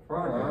name, for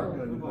our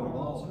good and good of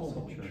all his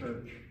holy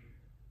church.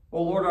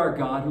 O Lord our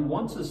God, who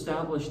once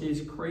established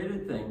these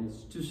created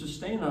things to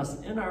sustain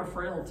us in our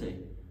frailty,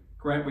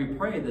 grant, we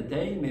pray, that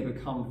they may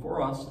become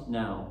for us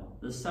now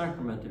the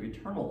sacrament of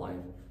eternal life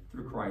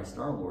through Christ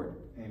our Lord.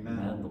 Amen.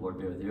 Amen. The Lord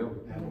be with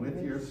you. And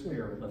with your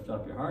spirit. Lift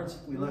up your hearts.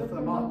 We lift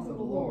them up to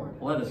the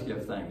Lord. Let us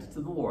give thanks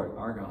to the Lord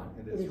our God.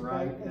 It is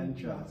right and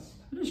just.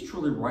 It is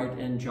truly right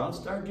and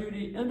just, our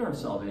duty and our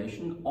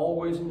salvation,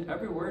 always and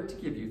everywhere to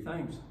give you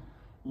thanks.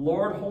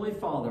 Lord, Holy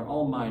Father,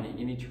 Almighty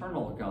and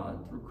eternal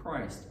God, through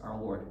Christ our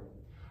Lord.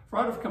 For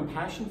out of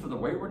compassion for the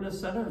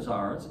waywardness that is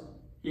ours,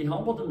 he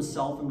humbled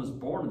himself and was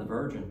born of the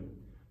Virgin.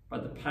 By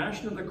the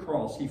passion of the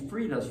cross, he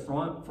freed us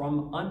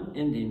from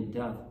unending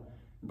death.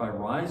 By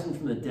rising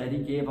from the dead, he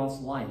gave us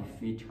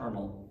life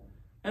eternal.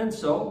 And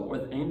so,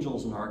 with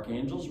angels and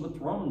archangels, with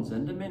thrones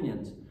and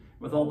dominions,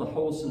 with all the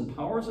hosts and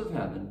powers of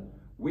heaven,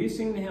 we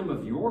sing the hymn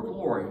of your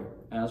glory,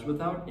 as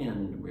without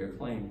end we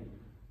acclaim.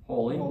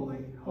 Holy, holy,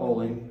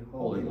 holy,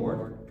 holy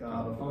Lord,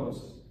 God of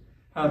hosts.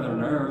 Heaven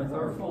and earth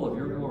are full of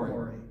your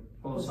glory.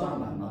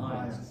 Hosanna in the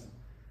highest.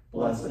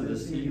 Blessed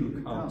is he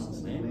who comes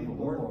in the name of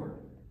the Lord.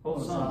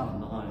 Hosanna in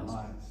the highest.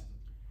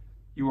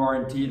 You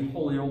are indeed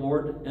holy, O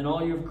Lord, and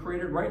all you have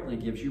created rightly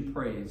gives you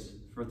praise.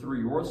 For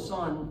through your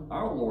Son,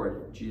 our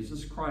Lord,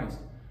 Jesus Christ,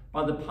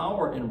 by the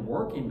power and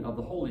working of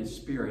the Holy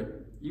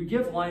Spirit, you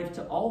give life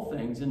to all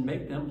things and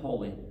make them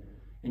holy.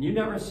 And you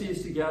never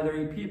cease to gather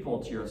a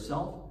people to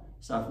yourself,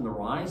 so that from the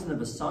rising of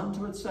the sun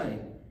to its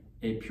setting,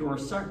 a pure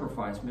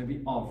sacrifice may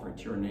be offered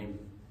to your name.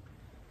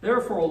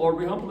 Therefore, O Lord,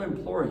 we humbly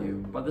implore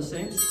you, by the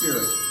same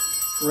Spirit,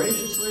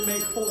 graciously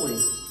make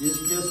holy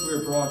these gifts we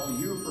have brought to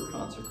you for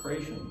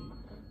consecration,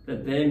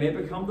 that they may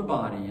become the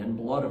body and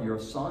blood of your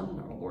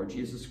Son, our Lord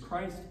Jesus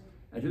Christ,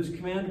 at whose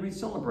command we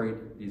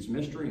celebrate these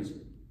mysteries.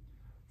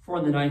 For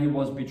in the night he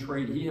was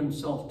betrayed, he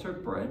himself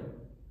took bread,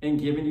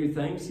 and giving you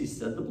thanks, he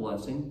said the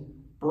blessing,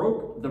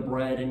 broke the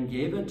bread, and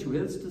gave it to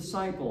his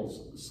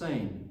disciples,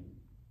 saying,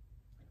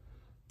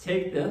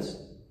 "Take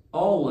this,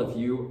 all of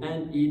you,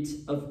 and eat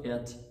of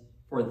it,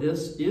 for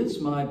this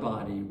is my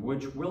body,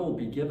 which will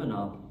be given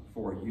up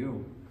for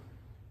you."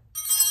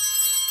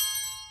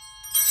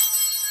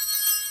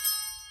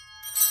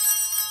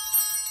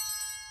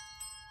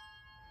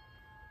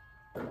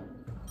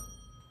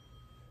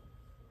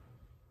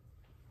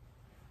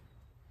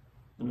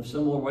 In a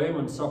similar way,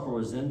 when supper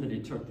was ended, he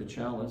took the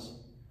chalice,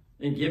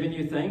 and giving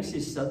you thanks,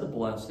 he said the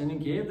blessing,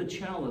 and gave the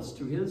chalice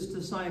to his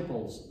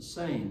disciples,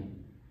 saying,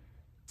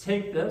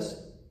 "Take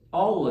this,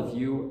 all of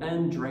you,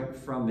 and drink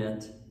from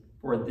it,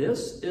 for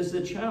this is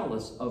the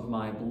chalice of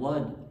my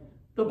blood,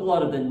 the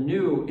blood of the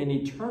new and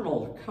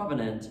eternal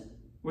covenant,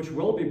 which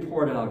will be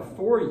poured out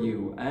for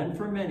you and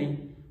for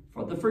many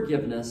for the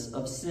forgiveness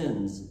of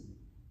sins.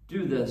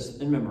 Do this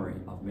in memory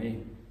of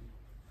me."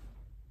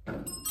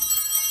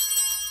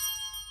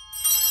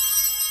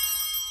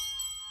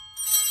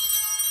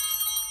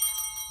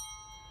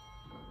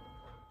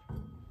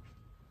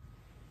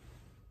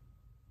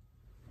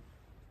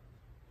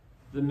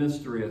 The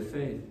mystery of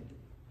faith.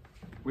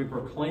 We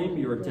proclaim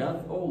your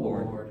death, O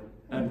Lord,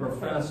 and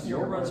profess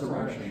your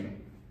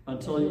resurrection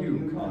until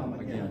you come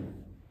again.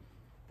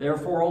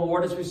 Therefore, O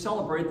Lord, as we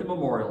celebrate the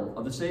memorial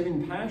of the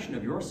saving passion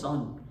of your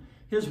Son,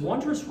 his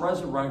wondrous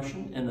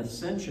resurrection and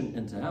ascension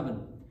into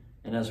heaven,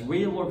 and as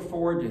we look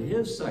forward to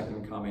his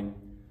second coming,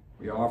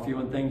 we offer you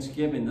in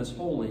thanksgiving this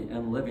holy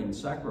and living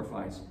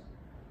sacrifice.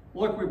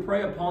 Look, we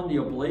pray upon the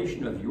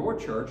oblation of your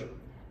church,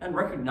 and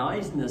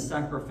recognizing the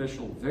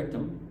sacrificial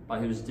victim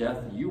by whose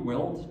death you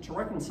willed to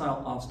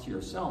reconcile us to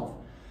yourself,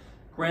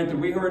 grant that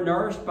we who are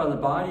nourished by the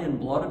body and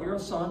blood of your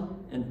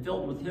Son and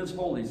filled with his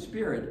Holy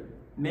Spirit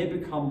may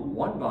become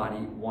one body,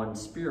 one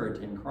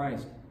spirit in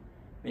Christ.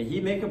 May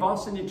he make of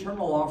us an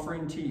eternal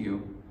offering to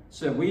you,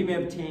 so that we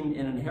may obtain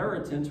an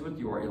inheritance with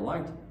your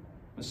elect,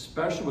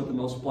 especially with the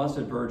most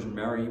blessed Virgin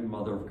Mary,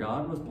 Mother of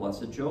God, with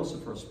blessed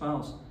Joseph, her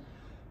spouse,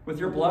 with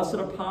your blessed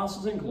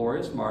apostles and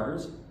glorious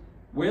martyrs,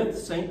 with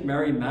Saint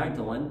Mary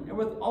Magdalene, and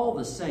with all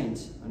the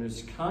saints, on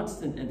whose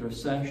constant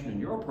intercession in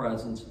your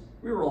presence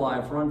we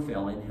rely for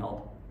unfailing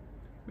help.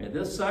 May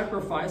this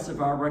sacrifice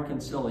of our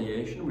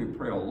reconciliation, we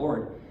pray, O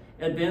Lord,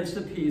 advance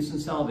the peace and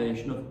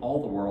salvation of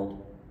all the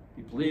world.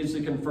 Be pleased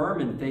to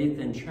confirm in faith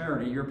and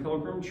charity your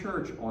pilgrim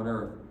church on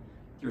earth.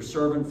 Your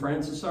servant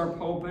Francis, our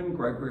Pope, and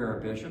Gregory, our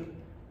Bishop,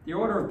 the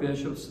order of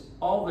bishops,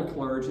 all the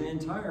clergy, and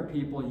the entire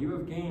people you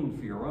have gained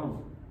for your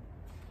own.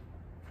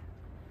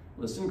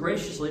 Listen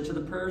graciously to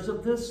the prayers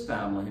of this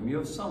family whom you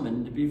have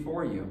summoned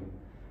before you.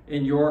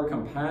 In your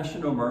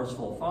compassion, O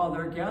merciful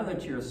Father, gather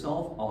to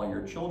yourself all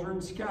your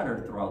children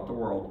scattered throughout the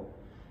world.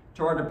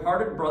 To our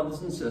departed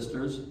brothers and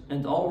sisters,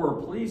 and all who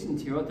are pleasing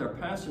to you at their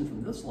passing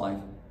from this life,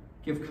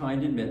 give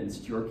kind admittance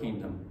to your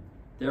kingdom.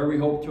 There we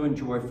hope to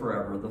enjoy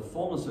forever the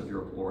fullness of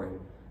your glory.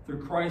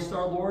 Through Christ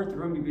our Lord,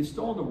 through whom you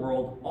bestow on the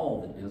world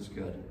all that is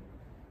good.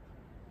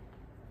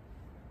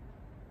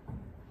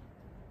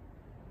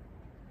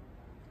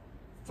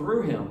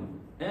 Through him,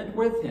 and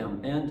with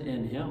him, and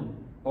in him,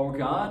 O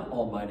God,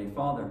 Almighty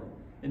Father,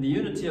 in the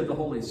unity of the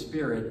Holy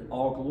Spirit,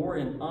 all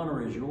glory and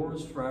honor is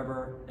yours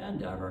forever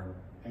and ever.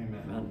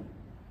 Amen. Amen.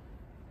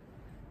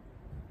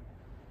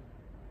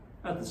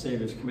 At the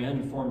Savior's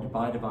command, informed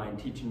by divine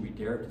teaching, we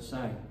dare to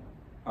say,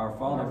 Our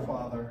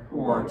Father,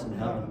 who art in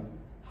heaven,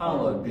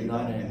 hallowed be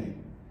thy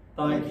name.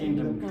 Thy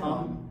kingdom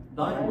come,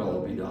 thy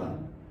will be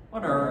done,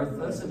 on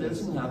earth as it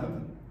is in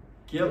heaven.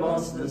 Give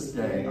us this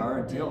day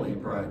our daily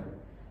bread,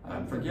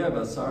 and forgive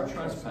us our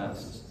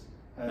trespasses,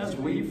 as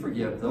we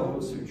forgive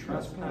those who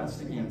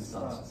trespass against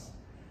us.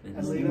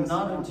 And lead us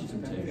not into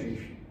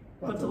temptation,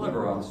 but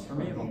deliver us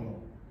from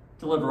evil.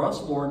 Deliver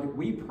us, Lord,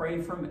 we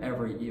pray, from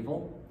every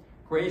evil.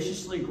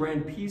 Graciously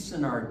grant peace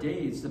in our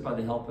days, that by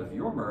the help of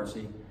your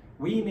mercy,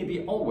 we may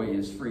be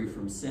always free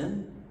from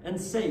sin and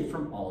safe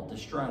from all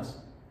distress,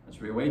 as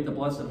we await the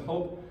blessed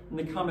hope and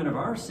the coming of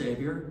our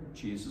Savior,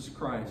 Jesus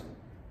Christ.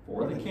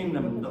 For the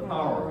kingdom, the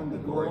power, and the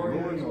glory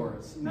are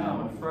yours,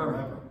 now and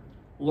forever.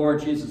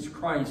 Lord Jesus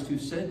Christ, who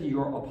said to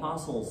your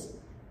apostles,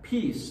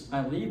 Peace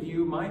I leave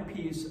you, my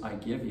peace I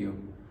give you.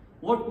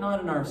 Look not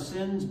on our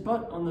sins,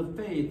 but on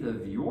the faith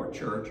of your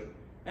church,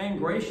 and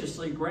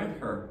graciously grant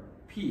her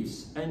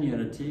peace and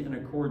unity in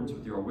accordance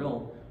with your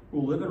will, who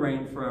live and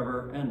reign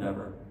forever and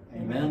ever.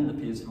 Amen. The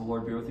peace of the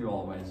Lord be with you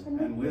always.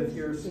 And with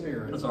your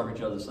spirit. Let's offer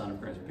each other the sign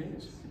of Christ's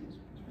peace. Peace.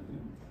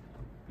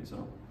 Peace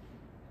out.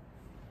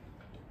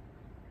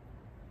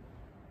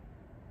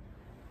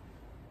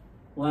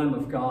 Lamb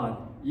of God,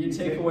 you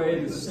take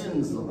away the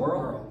sins of the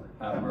world.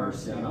 Have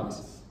mercy on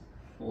us.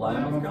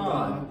 Lamb of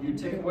God, you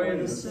take away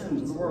the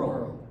sins of the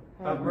world.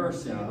 Have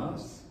mercy on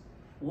us.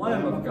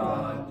 Lamb of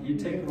God, you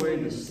take away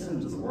the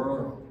sins of the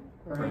world.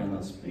 Grant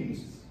us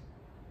peace.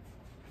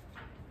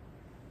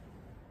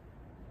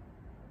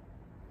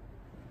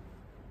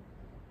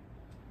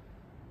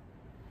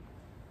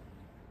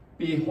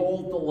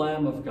 Behold the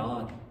Lamb of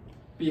God.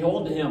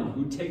 Behold him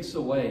who takes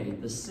away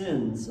the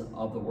sins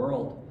of the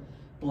world.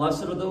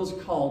 Blessed are those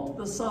called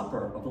to the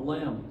supper of the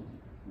Lamb.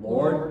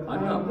 Lord,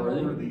 I'm not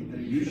worthy that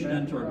you should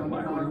enter into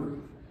my roof,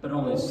 but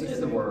only say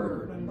the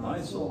word, and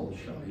my soul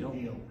shall be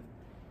healed.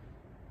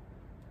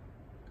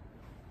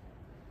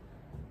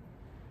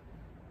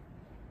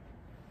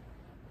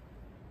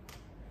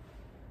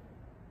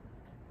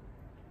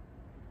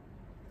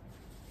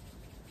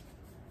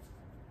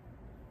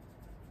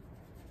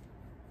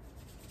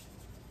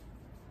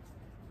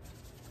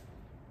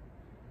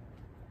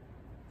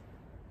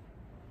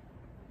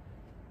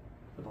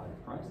 The body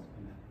of Christ.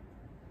 Amen.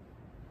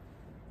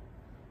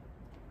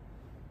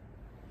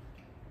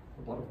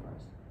 The blood of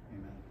Christ.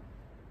 Amen.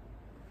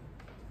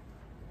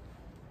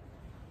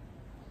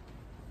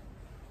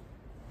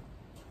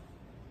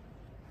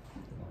 The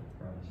body of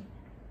Christ.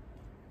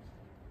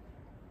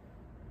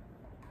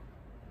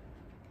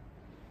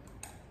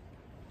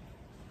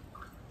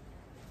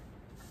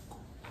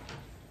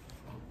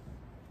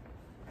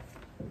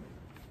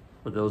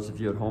 For those of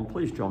you at home,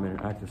 please join me in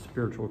an act of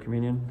spiritual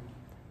communion.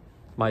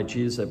 My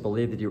Jesus, I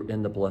believe that you are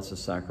in the blessed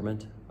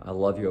sacrament. I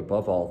love you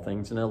above all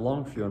things, and I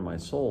long for you in my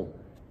soul.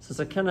 Since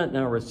I cannot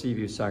now receive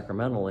you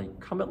sacramentally,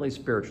 come at least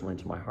spiritually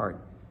into my heart.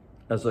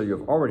 As though you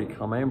have already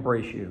come, I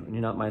embrace you and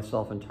unite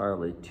myself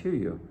entirely to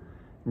you.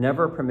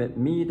 Never permit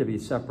me to be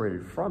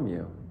separated from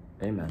you.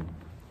 Amen.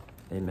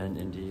 Amen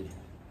indeed.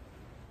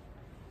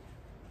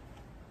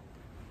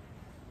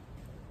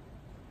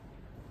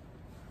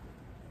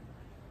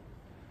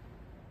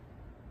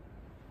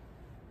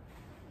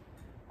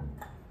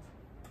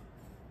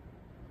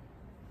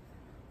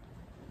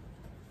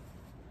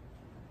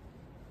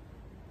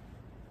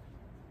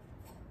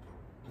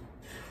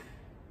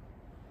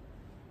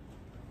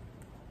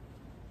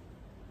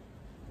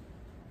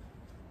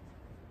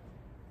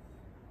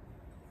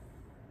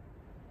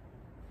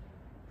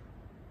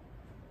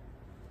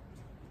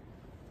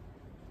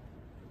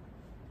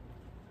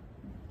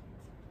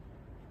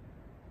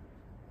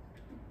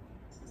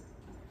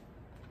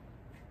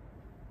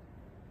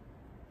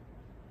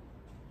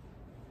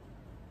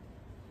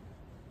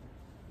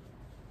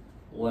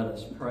 Let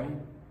us pray.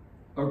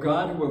 O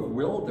God, who have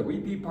willed that we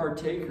be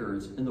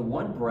partakers in the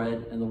one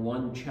bread and the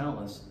one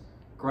chalice,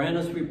 grant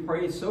us, we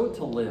pray, so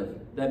to live,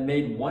 that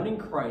made one in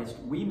Christ,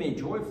 we may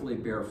joyfully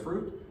bear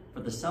fruit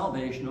for the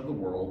salvation of the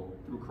world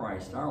through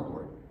Christ our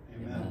Lord.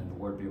 Amen. The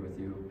Lord be with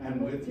you.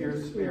 And with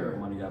your spirit.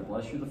 Almighty God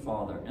bless you, the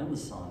Father, and the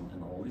Son,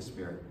 and the Holy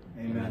Spirit.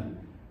 Amen.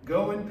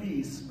 Go in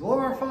peace,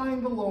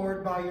 glorifying the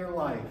Lord by your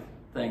life.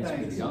 Thanks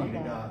be to God.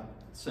 God.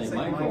 Saint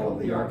Michael,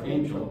 the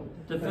Archangel,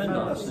 defend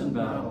us in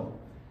battle.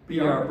 Be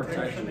our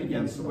protection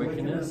against the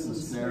wickedness and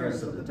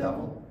snares of the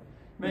devil.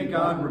 May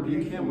God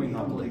rebuke him, we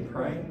humbly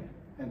pray.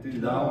 And do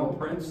thou, O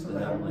Prince of the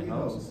heavenly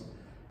host,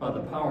 by the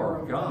power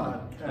of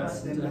God,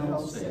 cast into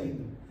hell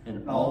Satan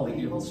and all the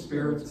evil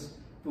spirits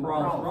who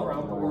prowl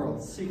throughout the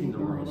world, seeking the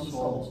ruin of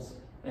souls.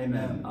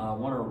 Amen. I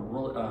want to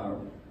really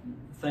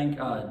thank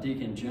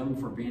Deacon Jim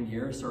for being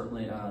here,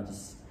 certainly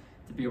just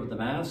to be with the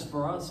Mass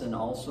for us, and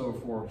also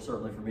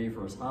certainly for me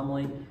for his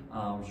homily,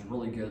 which is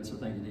really good. So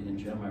thank you, Deacon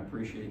Jim. I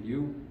appreciate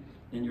you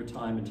and your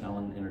time and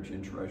talent, energy,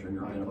 and treasure, and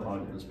your being a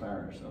part of this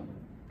parish. So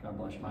God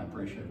bless you. I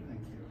appreciate it. Thank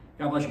you.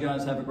 God bless you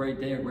guys. Have a great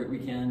day, a great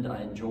weekend.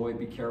 Enjoy,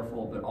 be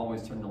careful, but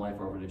always turn your life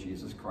over to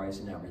Jesus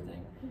Christ in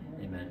everything.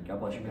 Amen. God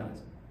bless you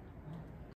guys.